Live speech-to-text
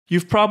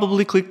You've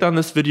probably clicked on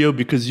this video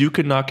because you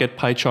could not get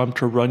PyCharm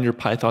to run your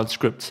Python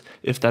scripts.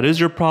 If that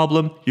is your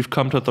problem, you've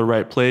come to the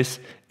right place.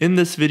 In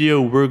this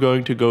video, we're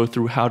going to go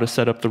through how to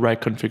set up the right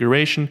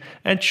configuration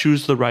and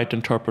choose the right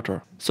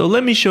interpreter. So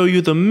let me show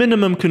you the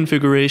minimum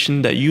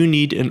configuration that you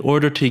need in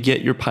order to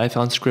get your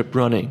Python script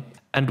running.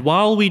 And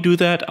while we do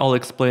that, I'll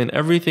explain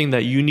everything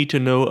that you need to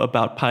know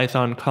about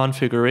Python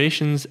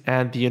configurations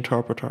and the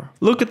interpreter.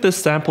 Look at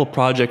this sample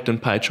project in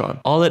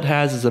PyCharm. All it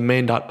has is a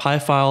main.py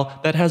file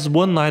that has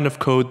one line of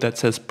code that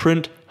says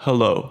print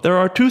hello. There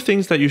are two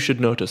things that you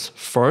should notice.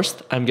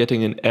 First, I'm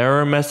getting an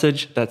error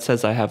message that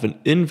says I have an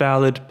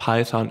invalid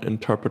Python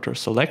interpreter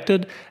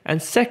selected.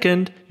 And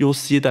second, you'll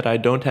see that I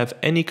don't have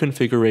any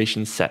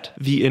configuration set.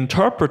 The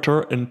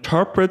interpreter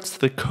interprets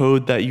the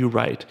code that you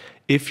write.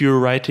 If you're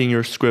writing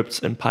your scripts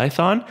in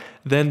Python,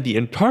 then the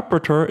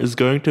interpreter is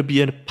going to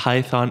be a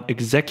Python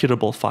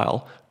executable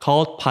file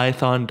called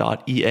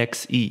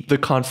python.exe. The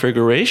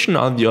configuration,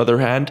 on the other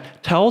hand,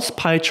 tells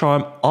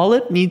PyCharm all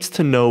it needs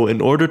to know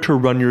in order to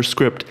run your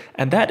script,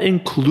 and that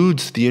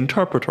includes the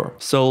interpreter.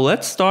 So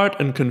let's start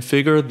and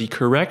configure the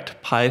correct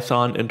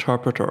Python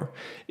interpreter.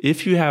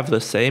 If you have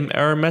the same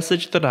error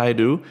message that I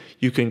do,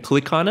 you can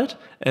click on it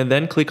and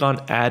then click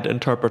on Add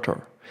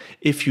Interpreter.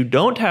 If you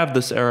don't have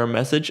this error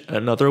message,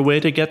 another way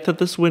to get to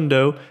this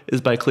window is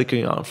by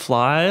clicking on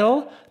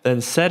File,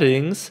 then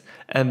Settings,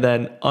 and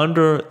then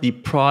under the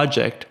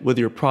project with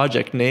your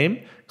project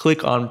name,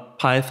 click on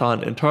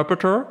Python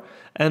Interpreter,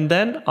 and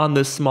then on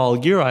this small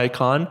gear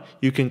icon,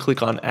 you can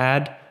click on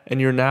Add, and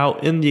you're now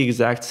in the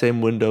exact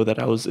same window that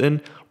I was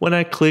in when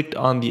I clicked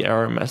on the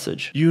error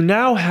message. You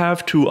now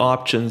have two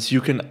options. You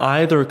can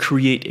either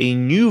create a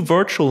new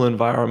virtual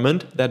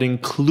environment that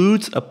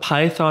includes a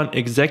Python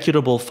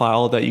executable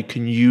file that you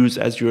can use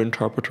as your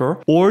interpreter,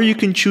 or you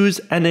can choose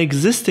an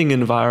existing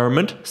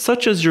environment,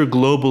 such as your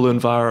global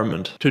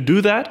environment. To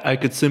do that, I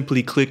could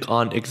simply click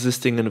on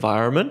Existing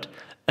Environment,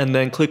 and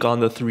then click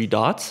on the three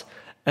dots,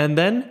 and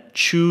then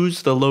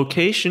choose the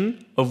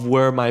location of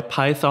where my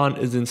Python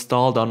is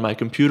installed on my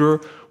computer,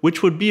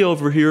 which would be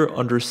over here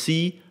under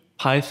C,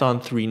 Python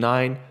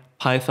 3.9,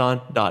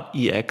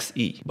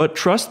 python.exe. But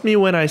trust me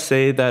when I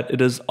say that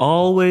it is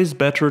always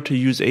better to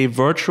use a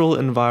virtual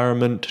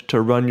environment to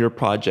run your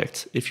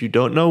projects. If you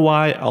don't know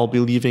why, I'll be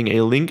leaving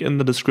a link in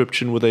the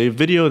description with a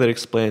video that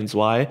explains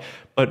why.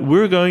 But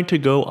we're going to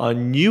go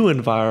on New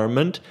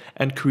Environment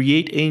and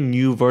create a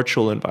new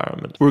virtual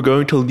environment. We're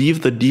going to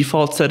leave the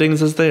default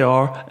settings as they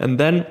are and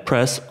then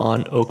press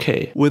on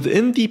OK.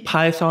 Within the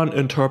Python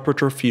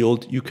interpreter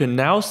field, you can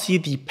now see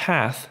the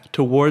path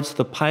towards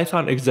the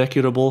Python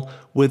executable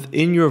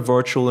within your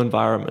virtual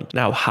environment.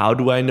 Now, how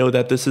do I know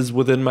that this is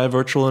within my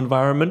virtual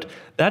environment?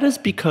 That is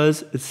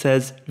because it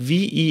says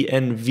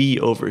VENV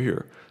over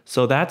here.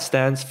 So that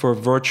stands for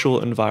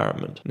virtual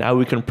environment. Now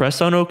we can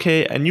press on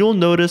OK, and you'll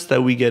notice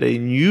that we get a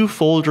new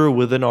folder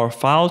within our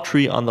file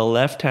tree on the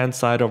left-hand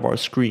side of our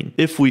screen.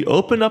 If we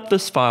open up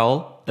this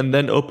file and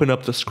then open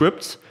up the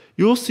scripts,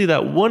 you'll see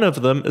that one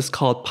of them is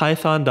called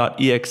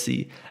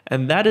python.exe,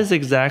 and that is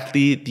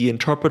exactly the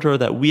interpreter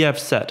that we have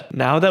set.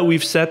 Now that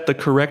we've set the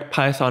correct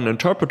Python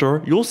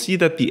interpreter, you'll see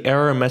that the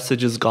error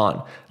message is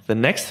gone. The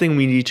next thing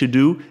we need to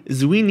do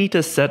is we need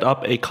to set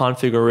up a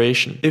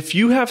configuration. If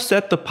you have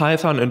set the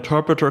Python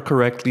interpreter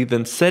correctly,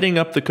 then setting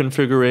up the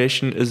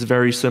configuration is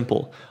very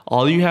simple.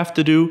 All you have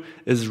to do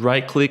is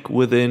right-click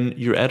within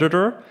your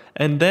editor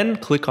and then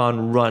click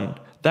on Run.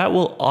 That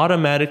will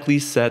automatically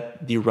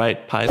set the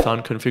right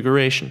Python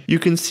configuration. You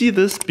can see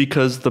this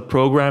because the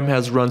program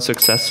has run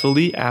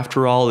successfully.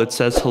 After all, it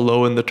says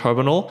hello in the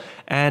terminal.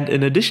 And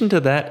in addition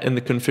to that, in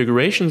the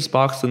configurations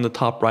box in the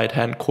top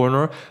right-hand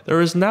corner, there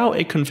is now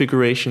a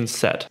configuration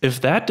set. If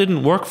that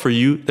didn't work for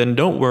you, then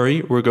don't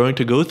worry, we're going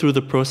to go through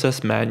the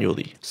process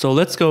manually. So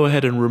let's go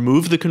ahead and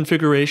remove the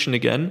configuration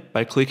again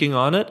by clicking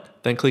on it,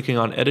 then clicking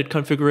on Edit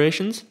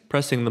Configurations,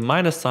 pressing the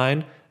minus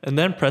sign, and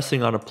then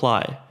pressing on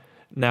Apply.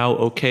 Now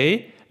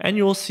OK, and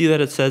you will see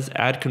that it says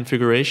Add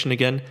Configuration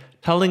again,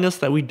 telling us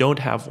that we don't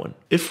have one.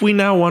 If we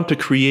now want to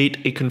create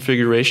a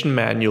configuration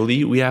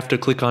manually, we have to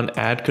click on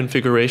Add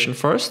Configuration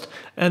first,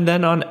 and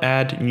then on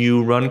Add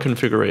New Run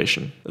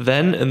Configuration.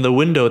 Then in the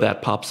window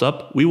that pops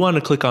up, we want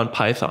to click on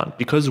Python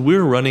because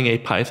we're running a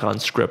Python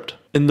script.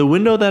 In the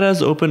window that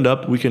has opened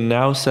up, we can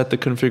now set the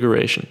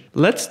configuration.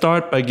 Let's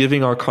start by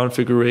giving our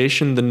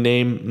configuration the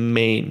name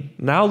main.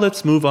 Now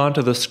let's move on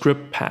to the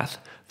script path.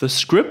 The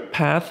script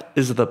path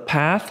is the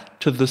path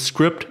to the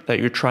script that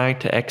you're trying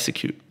to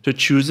execute. To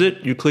choose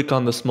it, you click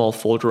on the small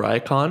folder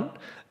icon.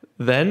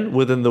 Then,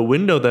 within the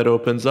window that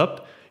opens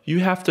up,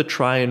 you have to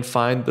try and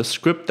find the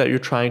script that you're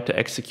trying to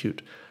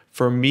execute.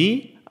 For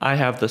me, I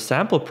have the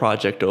sample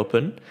project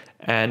open,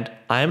 and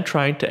I am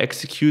trying to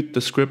execute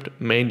the script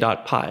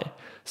main.py.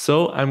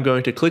 So I'm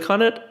going to click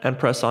on it and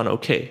press on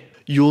OK.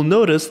 You'll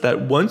notice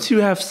that once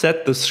you have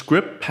set the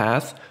script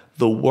path,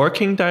 the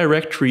working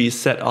directory is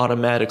set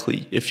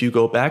automatically. If you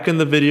go back in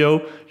the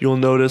video, you'll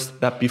notice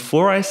that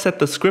before I set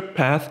the script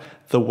path,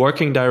 the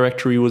working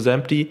directory was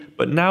empty,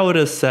 but now it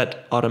is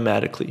set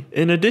automatically.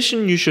 In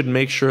addition, you should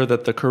make sure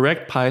that the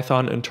correct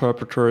Python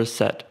interpreter is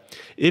set.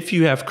 If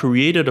you have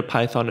created a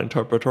Python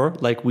interpreter,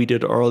 like we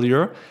did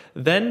earlier,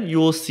 then you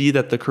will see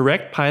that the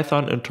correct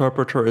Python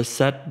interpreter is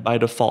set by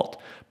default.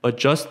 But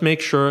just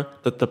make sure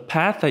that the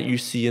path that you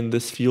see in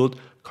this field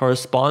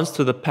corresponds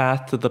to the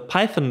path to the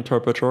Python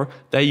interpreter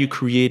that you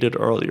created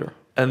earlier.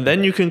 And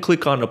then you can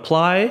click on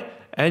Apply,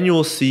 and you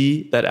will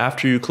see that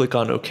after you click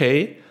on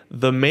OK,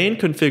 the main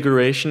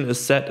configuration is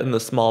set in the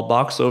small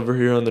box over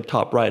here in the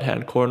top right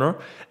hand corner,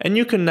 and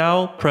you can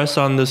now press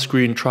on this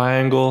green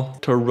triangle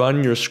to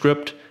run your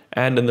script,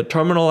 and in the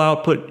terminal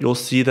output you'll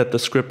see that the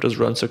script is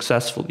run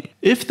successfully.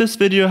 If this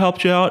video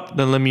helped you out,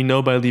 then let me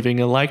know by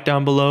leaving a like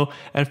down below,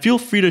 and feel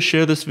free to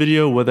share this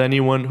video with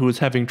anyone who is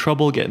having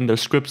trouble getting their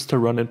scripts to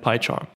run in PyCharm.